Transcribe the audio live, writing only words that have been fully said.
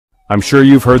I'm sure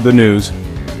you've heard the news.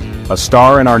 A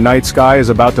star in our night sky is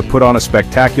about to put on a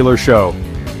spectacular show.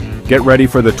 Get ready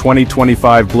for the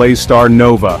 2025 blaze star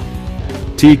Nova.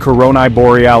 T Coronae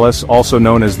Borealis, also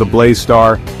known as the Blaze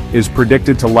Star, is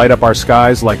predicted to light up our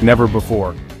skies like never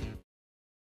before.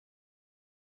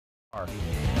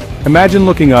 Imagine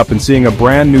looking up and seeing a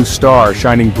brand new star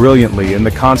shining brilliantly in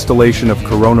the constellation of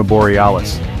Corona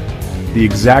Borealis. The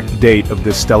exact date of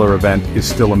this stellar event is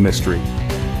still a mystery.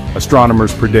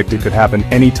 Astronomers predict it could happen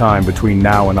any time between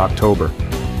now and October.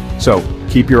 So,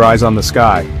 keep your eyes on the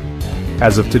sky.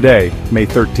 As of today, May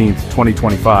 13,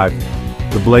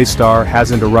 2025, the Blaze Star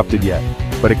hasn't erupted yet,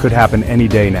 but it could happen any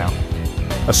day now.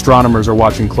 Astronomers are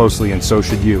watching closely, and so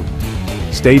should you.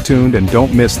 Stay tuned and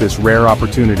don't miss this rare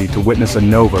opportunity to witness a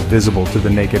nova visible to the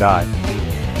naked eye.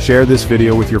 Share this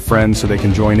video with your friends so they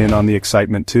can join in on the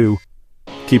excitement too.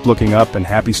 Keep looking up and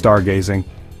happy stargazing.